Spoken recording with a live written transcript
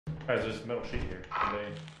Guys, there's a metal sheet here.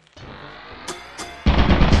 They...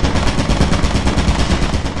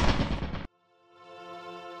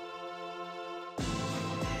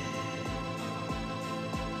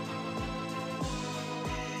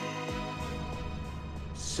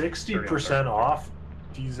 60% off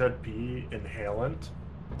DZP inhalant.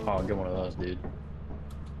 Oh, I'll get one of those, dude.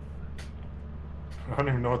 I don't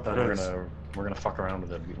even know what that is. We're gonna fuck around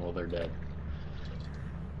with it while they're dead.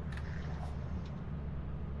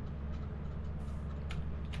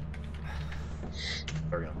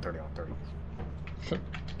 $30 on 30 on 30.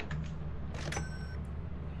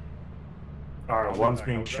 Alright, one's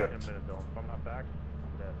being shipped. If I'm not back,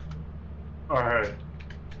 I'm dead. Alright.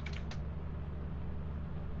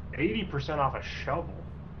 80% off a shovel.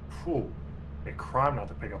 Phew. A crime not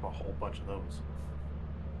to pick up a whole bunch of those.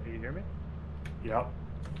 Can you hear me? Yep.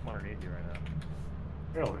 I'm underneath you right now.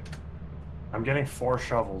 Really? I'm getting 4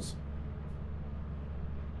 shovels.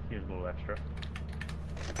 Here's a little extra.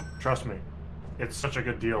 Trust me. It's such a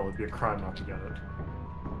good deal, it'd be a crime not to get it.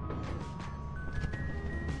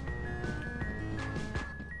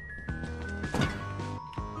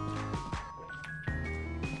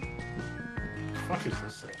 What the fuck is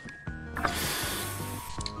this thing?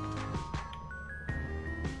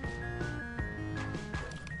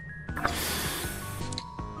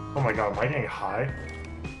 Oh my god, am I getting high?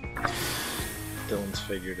 Dylan's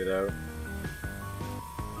figured it out.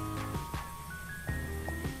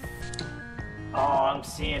 Oh, I'm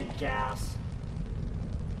seeing gas.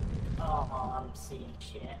 Oh, I'm seeing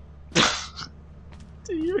shit.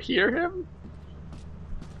 Do you hear him?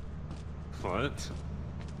 What?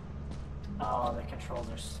 Oh, the controls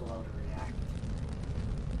are slow to react.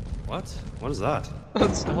 What? What is that?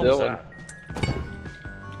 That's What the hell Dylan. was that?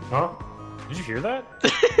 Huh? Did you hear that?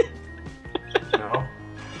 No?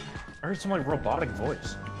 I heard some like robotic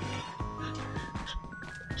voice.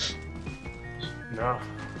 No.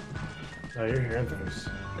 No, you're hearing things.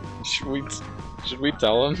 Should we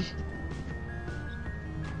tell him?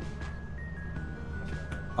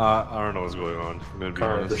 I don't know what's going on. I'm gonna be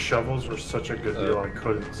Connor, the honest. shovels were such a good deal, I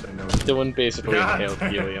couldn't say no. Dylan basically God inhaled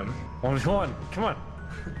damn. helium. Come on, come on.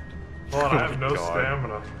 Hold on, I have no God.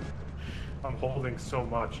 stamina. I'm holding so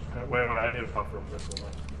much. Wait, I need a puff real quick. Hold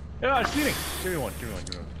on. Yeah, it's cheating. Give me one, give me one,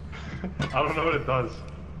 give me one. I don't know what it does.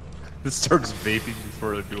 It starts vaping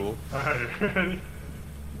before the duel. Alright, ready?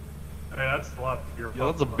 Hey, that's a lot. Your Yeah,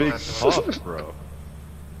 that's a big puff, bro.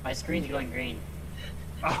 My screen's going green.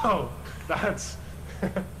 Oh, that's...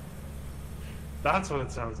 that's what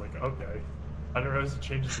it sounds like. Okay. I didn't realize it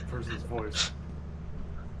changes the person's voice.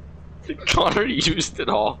 Connor used it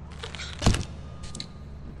all.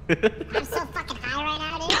 I'm so fucking high right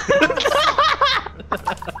now, dude.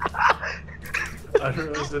 I didn't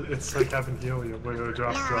realize that it's like having helium when it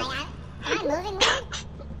drops No, drop. am I moving weird?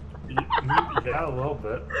 Yeah, a little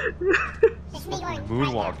bit. Just me going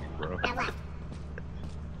Moonwalking, bro. right left.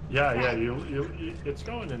 Yeah, it's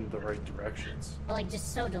going in the right directions. But like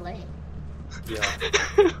just so delayed. Yeah.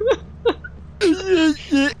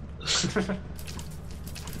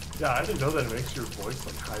 Yeah, I didn't know that it makes your voice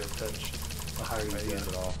like higher pitch. The higher you get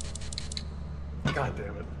it all. God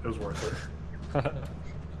damn it, it was worth it.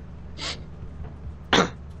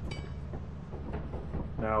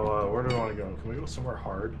 Now, where do we want to go? Can we go somewhere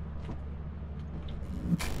hard?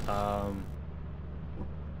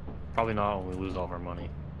 Probably not when we lose all of our money.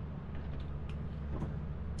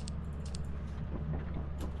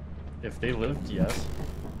 If they lived, yes.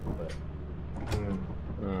 But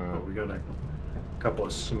But we got a couple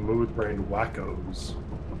of smooth-brained wackos.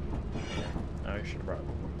 I should have brought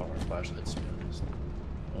our flashlights, to be honest.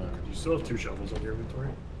 You still have 2 shovels on your inventory?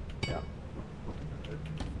 Yeah.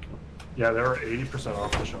 Yeah, they were 80%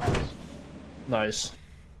 off the shovels. Nice.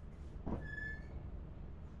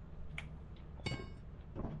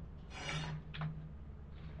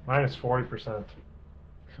 Minus 40%.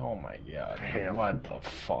 Oh my god. Damn. What the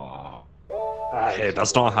fuck? Hey,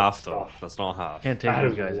 that's not half though. That's not half. Can't take That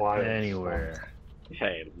those is guys wild. anywhere.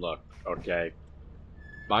 Hey, look, okay.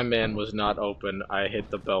 My man was not open. I hit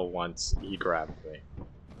the bell once. He grabbed me.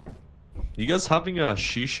 You guys having a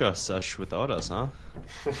shisha sesh without us, huh?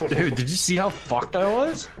 Dude, did you see how fucked I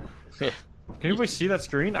was? Yeah. Can anybody see that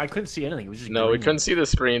screen? I couldn't see anything. It was just No, we green. couldn't see the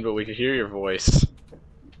screen, but we could hear your voice.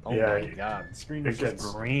 Oh Yeah, my god, the screen it was just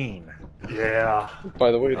gets- green. Yeah.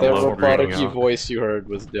 By the way, I that love robotic reading out. voice you heard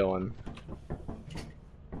was Dylan.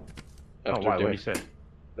 Oh, After why? What doing did you say?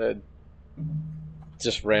 that,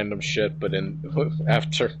 just random shit, but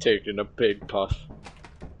after taking a big puff.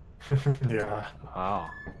 Yeah. Wow.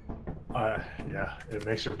 Yeah, it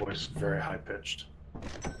makes your voice very high pitched.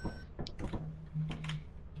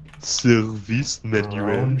 Service Drone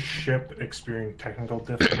manual. ship experiencing technical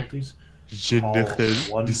difficulties.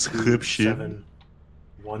 General description.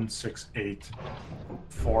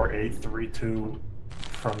 127-168-4832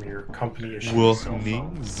 from your company issued cell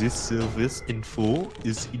Warning, phone. this service info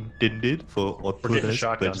is intended for getting a authorized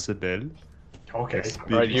shotgun. personnel. Okay.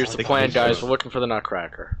 Alright, here's the plan, guys. We're looking for the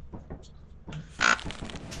Nutcracker.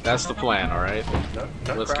 That's the plan, alright?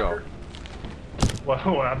 Let's go.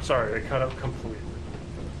 Well, I'm sorry, I cut out completely.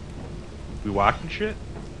 We walking shit?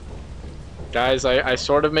 Guys, I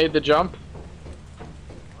sort of made the jump.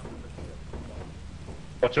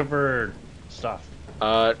 Watch over stuff.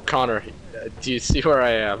 Connor, do you see where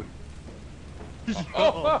I am?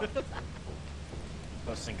 I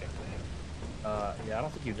was thinking. Yeah, I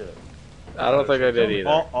don't think you did it. I don't think I did either.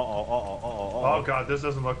 Oh god, this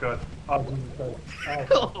doesn't look good.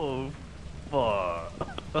 Oh,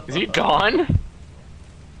 fuck. Is he gone?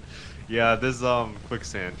 Yeah, there's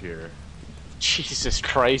quicksand here. Jesus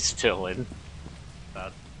Christ, Dylan.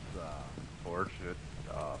 That's fortunate.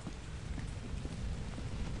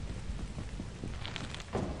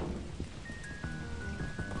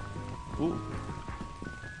 Ooh.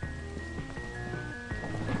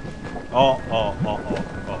 Oh.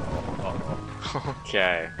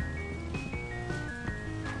 Okay.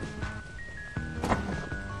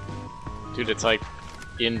 Dude, it's like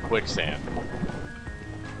in quicksand.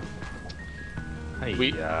 Hey,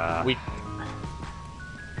 We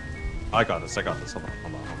I got this. Hold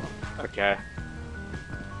on. okay.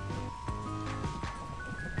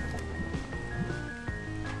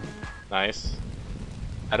 Nice.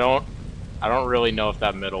 I don't really know if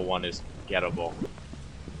that middle one is gettable.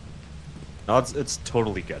 No, it's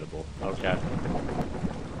totally gettable. Okay.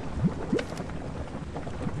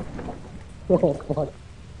 Oh, fuck.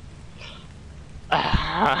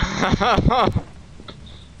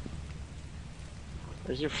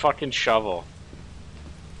 Where's your fucking shovel?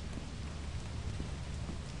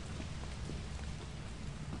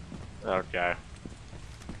 Okay.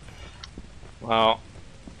 Well,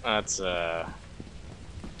 that's got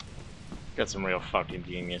some real fucking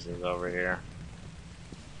geniuses over here.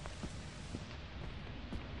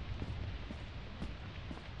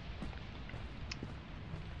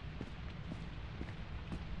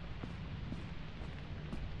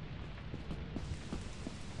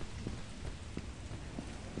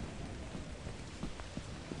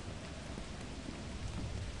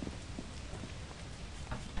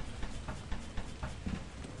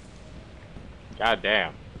 God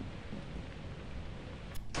damn.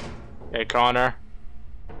 Hey, Connor.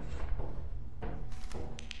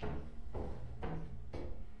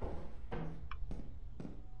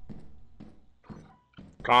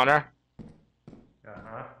 Connor?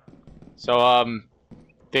 Uh-huh. So,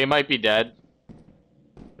 they might be dead.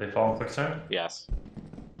 They fall in quicksand? Yes.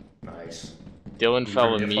 Nice. Dylan Did you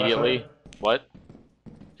fell bring me a immediately. flashlight? What?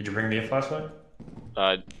 Did you bring me a flashlight?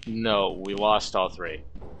 No, we lost all three.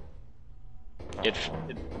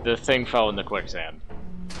 The thing fell in the quicksand.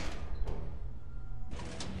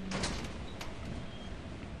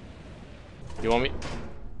 You want me?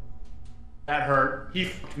 That hurt. He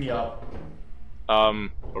fucked me up.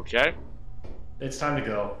 Okay. It's time to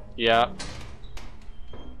go. Yeah.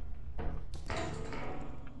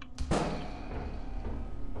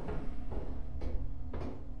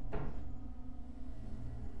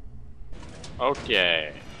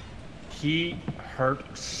 Okay. He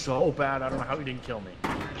hurt so bad, I don't know how he didn't kill me.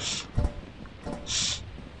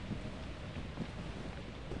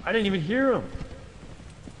 I didn't even hear him.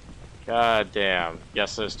 God damn.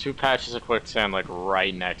 Yes, there's two patches of quicksand like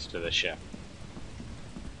right next to the ship.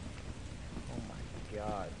 Oh my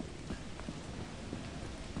god.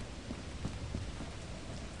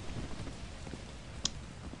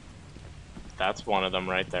 That's one of them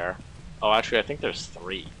right there. Oh, actually, I think there's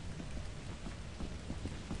three.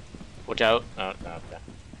 Look out. Oh, no, okay.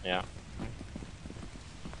 Yeah.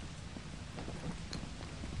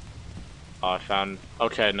 Oh, I found...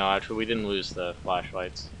 Okay, no, actually, we didn't lose the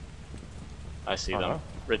flashlights. I see them.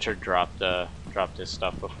 Richard dropped his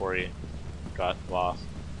stuff before he got lost.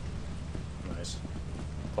 Nice.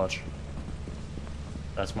 Clutch.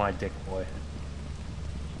 That's my dick boy.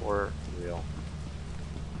 For real.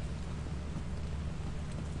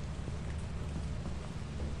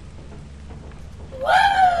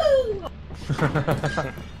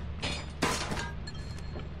 I'm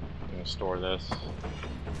gonna store this.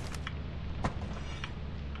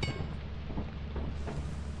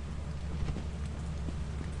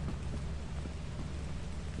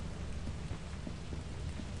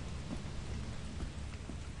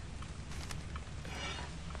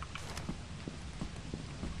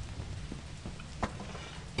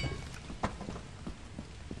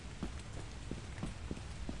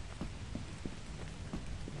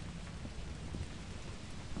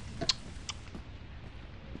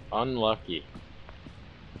 Unlucky.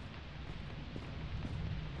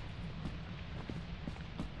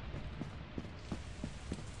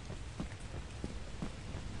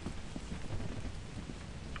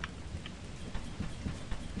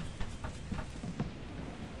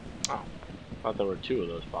 Oh, thought there were 2 of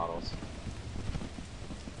those bottles.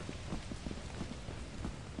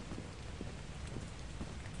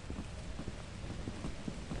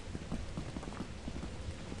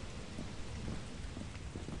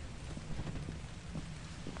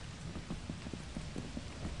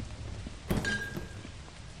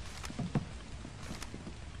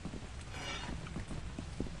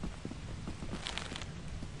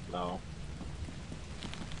 No.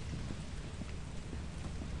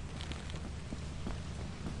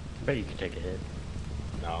 I bet you can take a hit.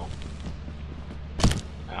 No.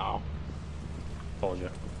 No. Told you.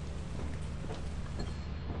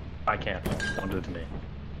 I can't. Don't do it to me.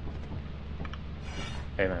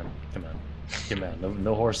 Hey man, come on. Come on.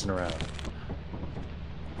 No horsing around.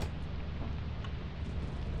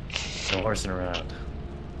 No horsing around.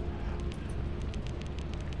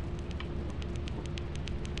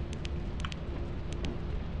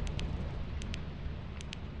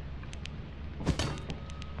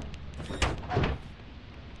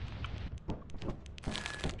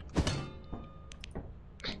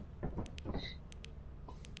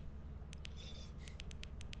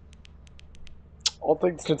 All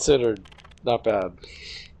things considered, not bad.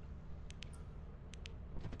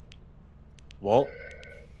 Well,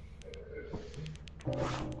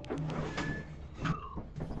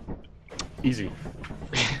 easy.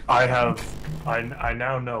 I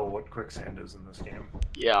now know what quicksand is in this game.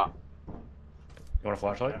 Yeah. You want a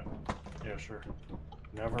flashlight? Yeah, sure.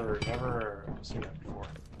 Never seen that before.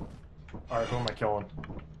 Alright, who am I killing?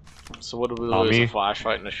 So what do we Not lose? me. A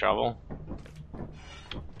flashlight and a shovel?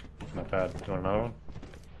 Not bad. You want another one?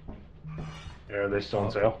 Yeah, are they still on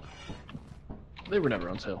sale? They were never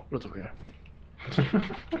on sale, but it's okay.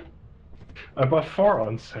 I bought 4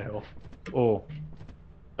 on sale. Oh.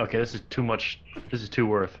 Okay, this is too much. This is too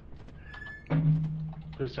worth.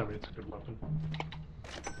 Please tell me it's a good weapon.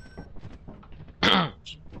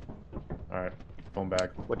 Alright, going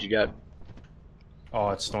back. What'd you get?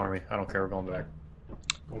 Oh, it's stormy. I don't care. We're going back.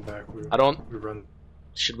 Going back, I don't. we run.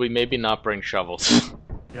 Should we maybe not bring shovels?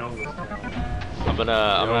 Yeah, on this town. I'm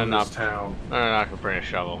gonna not. This town. I'm not gonna bring a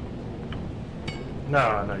shovel.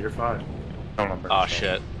 No, you're fine. I don't remember. Oh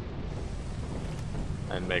shit.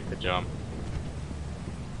 And make the jump.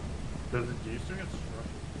 Do you still get struck?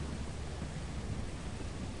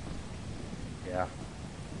 Yeah.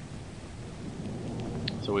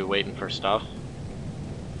 So we waiting for stuff?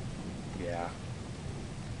 Yeah.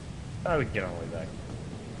 Oh, we can get on the way back.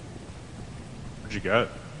 What'd you get?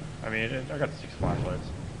 I mean, I got 6 flashlights.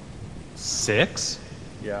 6?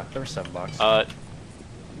 Yeah, they were $7.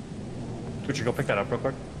 Would you go pick that up real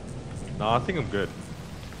quick? No, I think I'm good.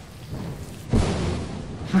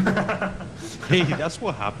 Hey, that's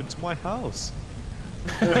what happened to my house.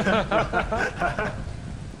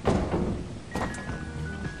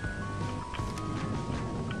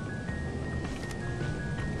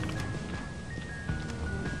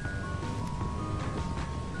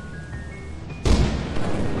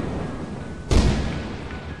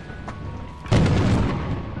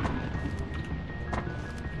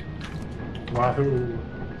 Wahoo!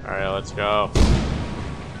 Alright, let's go.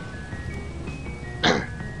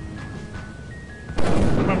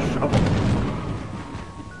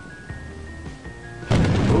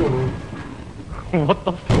 What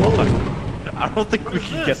the fuck? I don't think we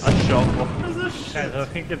can get a shovel. What is this shit? I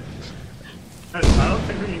think it's... I don't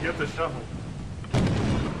think we can get the shovel.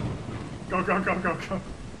 Go, go, go, go, go.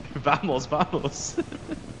 Vamos, vamos.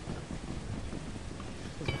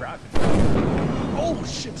 It's crap. Oh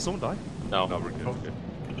shit, someone died? No. No, we're good. We're good.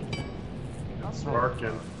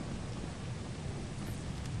 Sparkyy.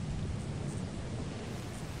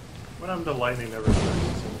 What happened to lightning never strikes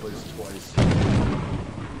the same place twice?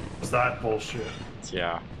 Is that bullshit?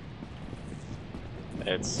 Yeah.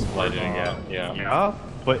 It's lightning again. Yeah. Yeah,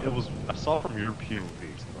 but it was. I saw it from your POV.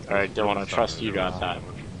 Alright, Dylan, I trust you got that.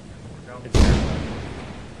 It's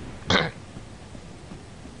terrifying.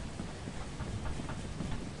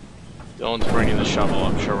 Dylan's bringing the shovel.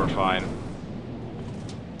 I'm sure we're fine.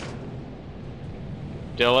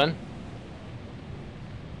 Dylan?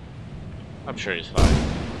 I'm sure he's fine.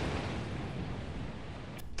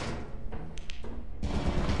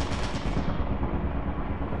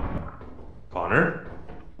 Connor?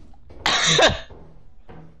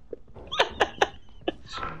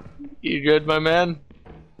 You good, my man?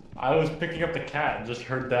 I was picking up the cat and just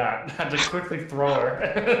heard that. I had to quickly throw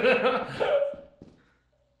her.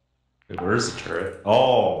 Where's the turret?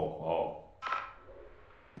 Oh.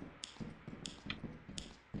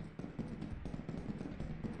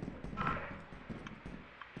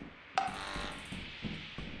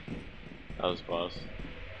 That was close.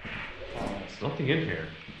 There's nothing in here.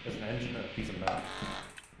 There's an engine and a piece of metal.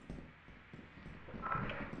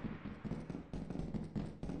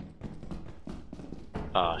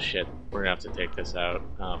 Oh shit, we're gonna have to take this out.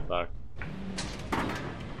 Oh fuck.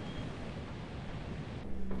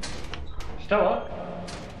 Still up?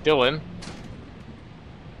 Dylan?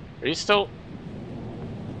 Are you still?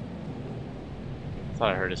 I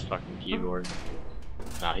thought I heard his fucking keyboard.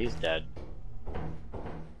 Nah, he's dead.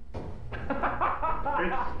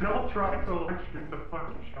 It's still trying to electrocute the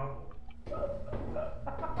fucking shovel.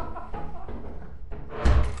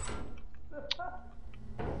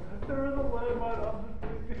 There was a landmine on this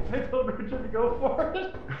thing. I told Richard to go for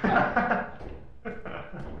it.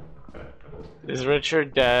 Is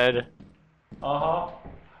Richard dead? Uh-huh.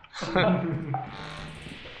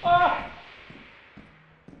 Ah!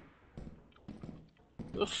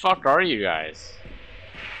 Who the fuck are you guys?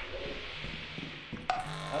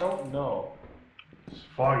 I don't know. It's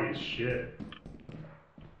foggy as shit.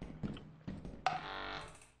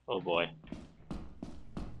 Oh boy.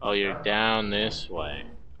 Oh, you're down this way.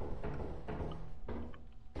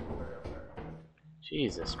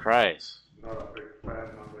 Jesus Christ. Not a big fan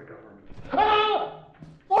of the government. Ah!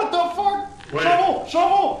 What the fuck? Wait. Shovel!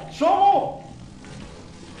 Shovel! Shovel!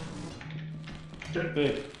 Get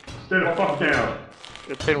Big. Stay the fuck down.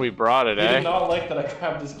 Good thing we brought it, He eh? did not like that I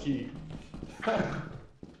grabbed his key.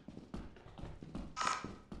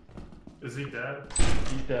 Is he dead?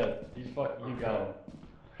 He's dead. He's fucking. You got him.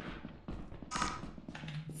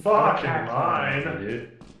 Fucking mine.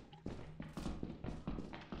 Dude.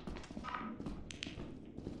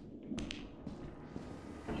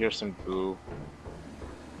 Here's some boo.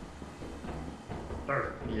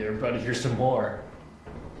 Third. Yeah, everybody, here's some more.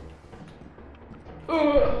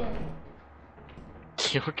 You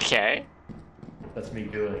okay? That's me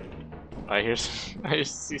doing. I hear some, I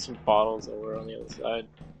just see some bottles over on the other side.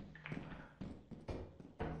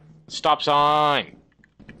 Stop sign!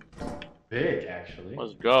 Big, actually.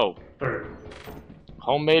 Let's go. Third.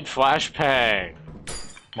 Homemade flashbang.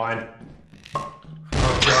 Mine.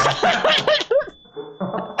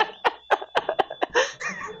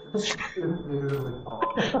 You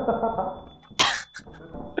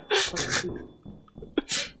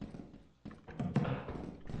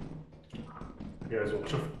guys will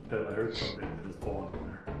chuff that I heard something just falling in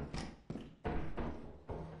there.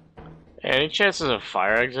 Any chances of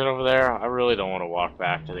fire exit over there? I really don't want to walk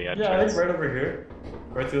back to the entrance. Yeah, I think right over here.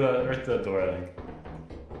 Right through the door, I think.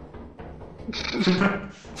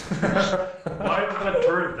 Why is that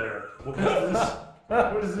bird there? What is this?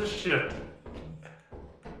 What is this shit?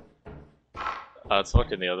 It's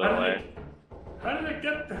looking the other way. How did it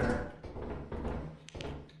get there?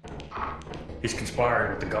 He's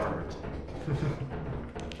conspiring with the government.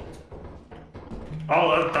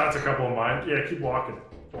 Oh, that's a couple of mine. Yeah, keep walking.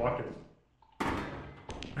 Walking.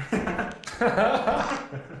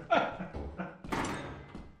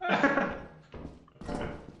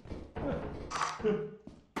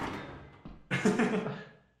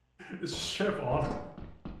 Is ship on?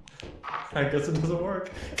 I guess it doesn't work.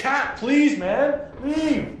 Cat, please, man!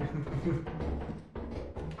 Leave!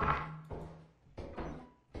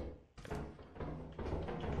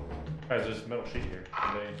 Guys, there's a metal sheet here.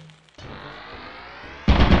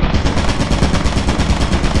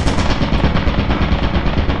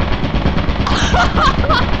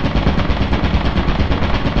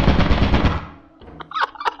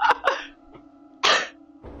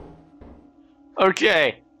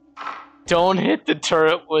 Okay. Don't hit the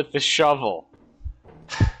turret with the shovel.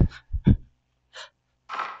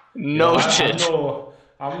 Noted. Yeah,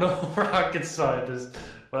 I'm no rocket scientist,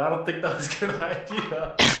 but I don't think that was a good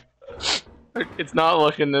idea. It's not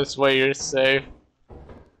looking this way, you're safe.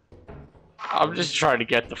 I'm just trying to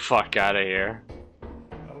get the fuck out of here. I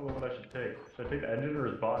don't know what I should take. Should I take the engine or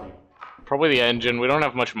his body? Probably the engine. We don't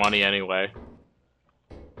have much money anyway.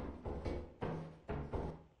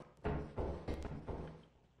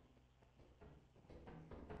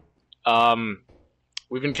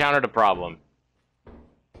 We've encountered a problem.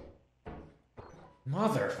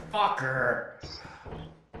 Motherfucker!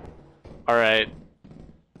 Alright.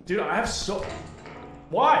 Dude, I have so...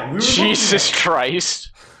 Why? We were Jesus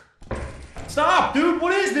Christ. Stop, dude!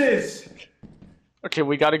 What is this? Okay,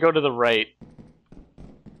 we gotta go to the right.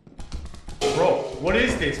 Bro, what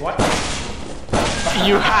is this? What?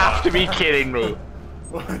 You have to be kidding me.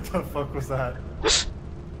 What the fuck was that?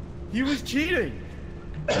 He was cheating!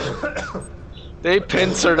 They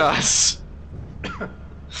pincered us.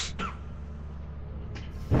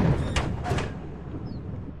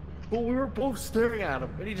 Well, we were both staring at him,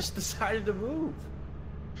 and he just decided to move.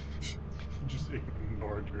 Just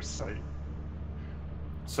ignored your sight.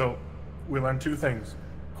 So, we learned two things.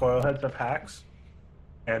 Coilheads have hacks,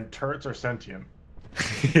 and turrets are sentient.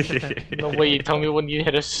 No way, you tell me when you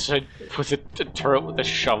hit a turret with a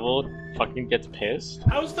shovel, fucking gets pissed?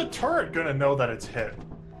 How's the turret gonna know that it's hit?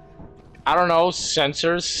 I don't know,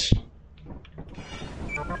 sensors?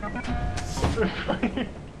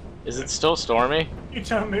 Is it still stormy? You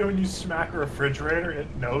tell me when you smack a refrigerator,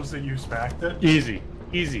 it knows that you smacked it? Easy.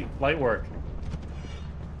 Easy. Light work.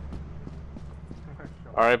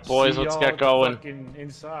 Alright boys, See let's y'all get at the going. fucking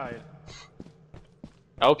inside.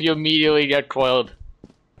 I hope you immediately get coiled.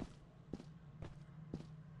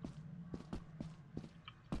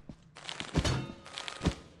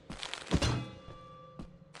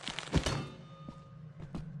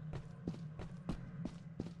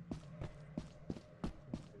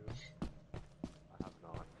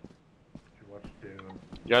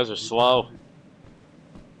 You guys are slow.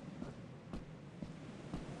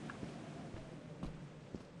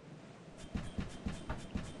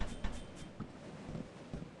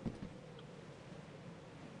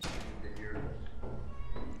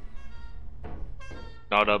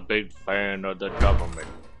 Not a big fan of the government.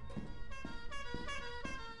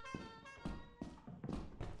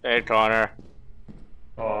 Hey Connor.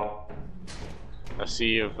 Oh. I see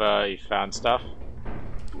you've you found stuff.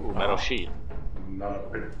 Ooh, metal sheet. Not a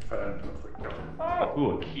big fan of the government.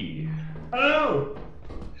 Ooh, a key. Hello!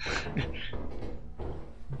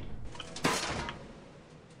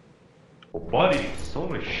 Oh, buddy, so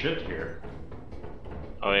much shit here.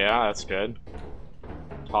 Oh yeah, that's good.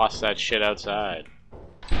 Toss that shit outside.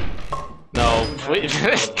 No, please,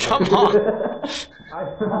 come on.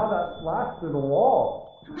 I saw that flash through the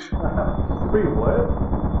wall. Wait, what?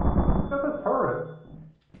 Who got the turret?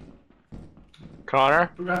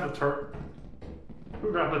 Connor? Who got the turret?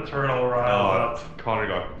 Who got the turtle riled up? Connor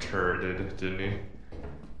got turreted, didn't he?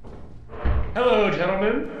 Hello,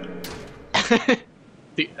 gentlemen.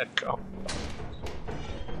 The echo.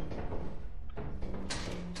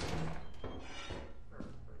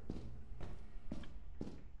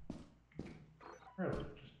 Really?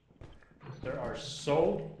 There are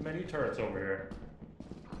so many turrets over here.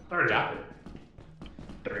 30. Got it.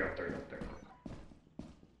 There we go, there we go, there we go.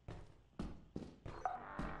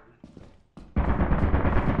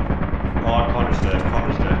 Oh, Connor's dead.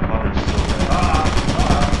 Connor's dead. Connor's so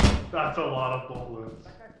dead. That's a lot of bullets.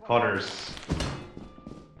 Connor's.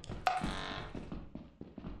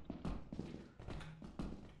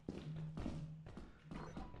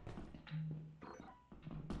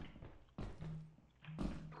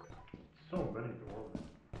 So many doors.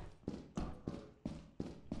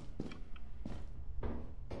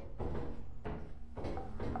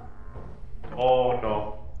 Oh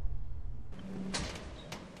no.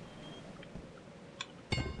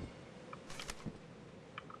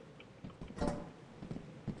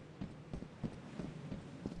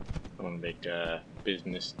 I'm gonna make a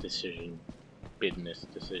business decision. Business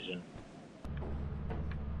decision.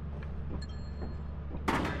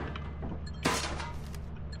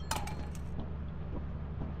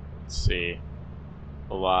 Let's see.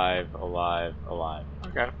 Alive, alive, alive.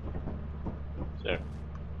 Okay. So.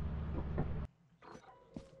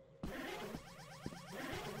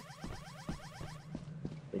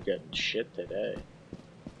 We're getting shit today.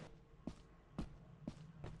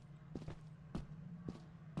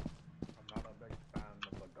 I'm not a big fan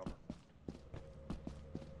of the government.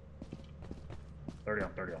 30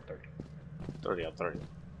 on 30 on 30. 30 on 30.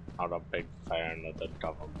 Not a big fan of the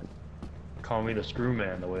government. Call me the screw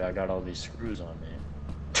man the way I got all these screws on me.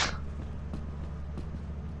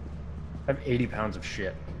 I have 80 pounds of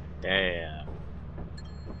shit. Damn.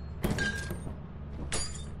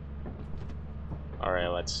 Alright,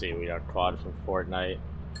 let's see. We got quad from Fortnite.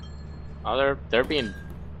 Oh, they're being...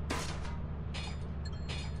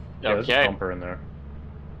 Yeah, there's a Okay. bumper in there.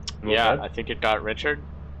 You Yeah, okay? I think it got Richard.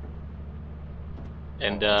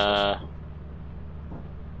 And,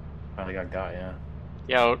 Finally got yeah.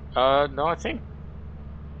 yeah, no, I think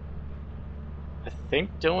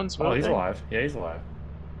Dylan's moving. Oh, he's alive. Yeah, he's alive.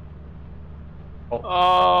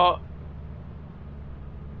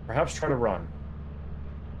 Perhaps try to run.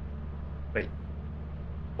 Wait.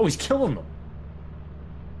 Oh, he's killing them.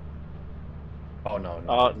 Oh, no, no.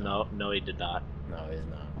 Oh, no, he did not. No, he's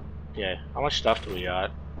not. Yeah, how much stuff do we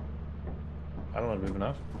got? I don't know, do we have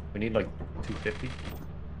enough? We need like 250.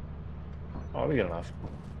 Oh, we got enough.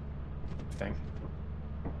 I think.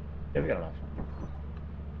 Yeah, we got enough.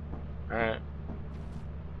 Alright.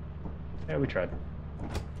 Yeah, we tried.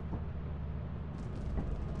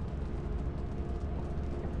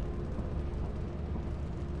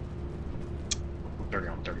 Dirty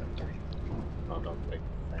on, dirty on, dirty. Oh, don't think.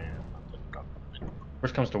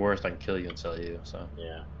 Worst comes to worst, I can kill you and sell you, so.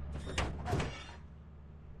 Yeah.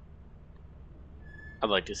 I'd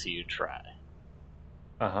like to see you try.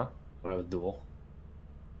 Uh-huh. We'll have a duel.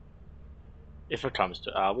 If it comes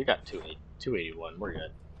to, we got 281. We're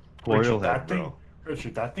good. Richard, Coilhead, that bro. thing,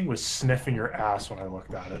 Richard, that thing was sniffing your ass when I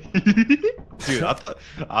looked at it. Dude, I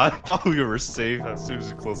thought we were safe as soon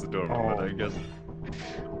as we closed the door, but I guess.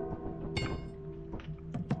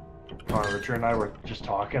 Richard and I were just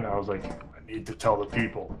talking. I was like, I need to tell the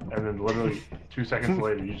people. And then literally 2 seconds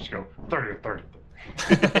later, you just go, 30 or 30.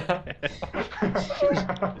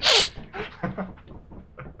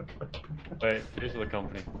 Wait, here's the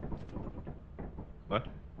company. What?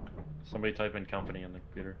 Somebody type in company on the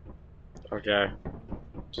computer. Okay.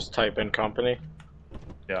 Just type in company.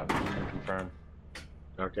 Yeah, confirm.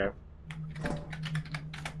 Okay.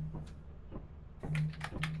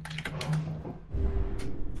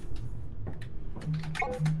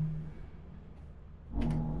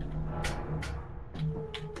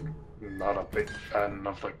 Not a big fan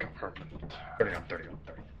of the government. 30 on, 30 on,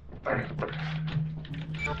 30. 30.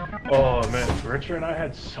 Oh man, Richard and I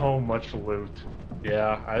had so much loot.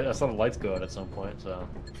 Yeah, I saw the lights go out at some point, so.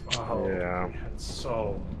 Oh, Yeah. we had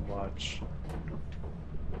so much.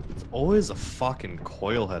 It's always a fucking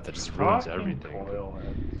coilhead that just ruins Fucking everything. coil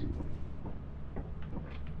heads.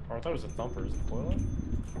 Oh, I thought it was a thumper. Is it toilet?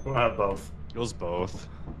 We'll have both. It was both.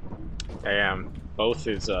 Both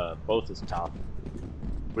is top.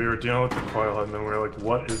 We were dealing with the coil head and then we were like,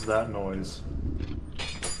 what is that noise?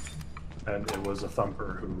 And it was a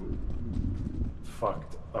thumper who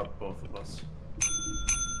fucked up both of us.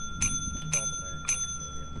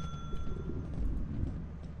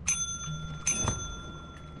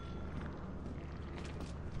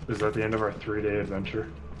 Is that the end of our 3-day adventure?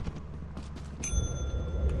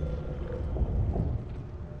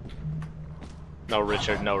 No,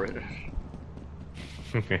 Richard. No, Richard.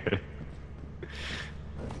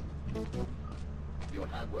 Your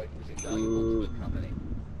hard work was invaluable to the company.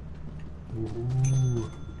 Ooh.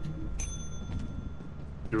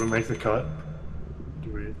 Do we make the cut?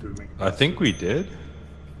 Do we make the cut? I think we did.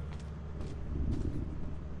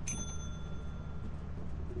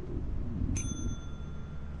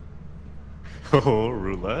 Oh,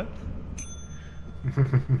 roulette?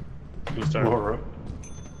 Who's turn? Laura.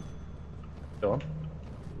 Dylan?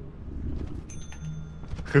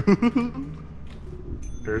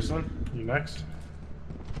 Pearson, you next?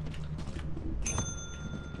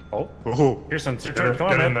 Oh. Oh, Pearson, it's your Get turn. in, Come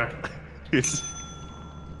on, get in man. there. it's...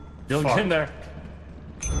 Dylan, Fuck. get in there.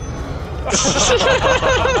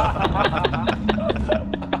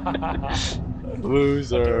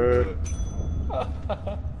 Loser.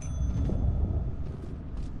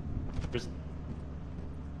 Pearson.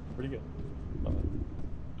 Pretty good.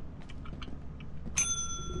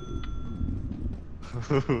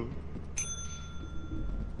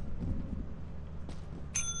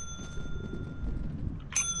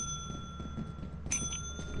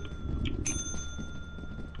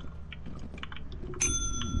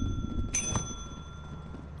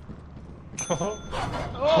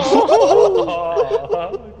 Oh,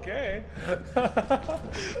 okay.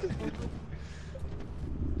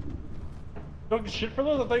 Don't get shit for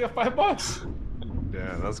those. I thought you got $5.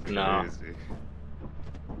 Yeah, that's crazy. No.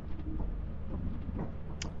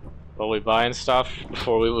 Are we buying stuff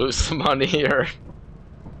before we lose the money, or?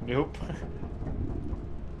 Nope.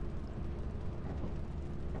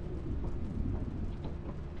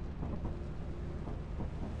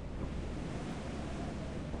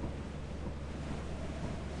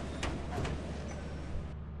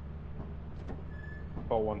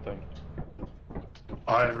 About one thing.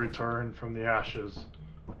 I return from the ashes.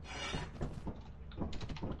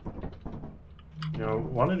 You know,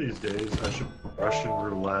 one of these days I should Russian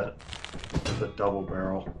roulette with a double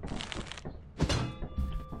barrel.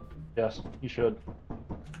 Yes, you should.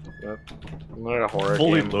 Yep. Like a horror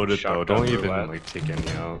Fully game, loaded though, shotgun don't even roulette. like take any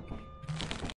out.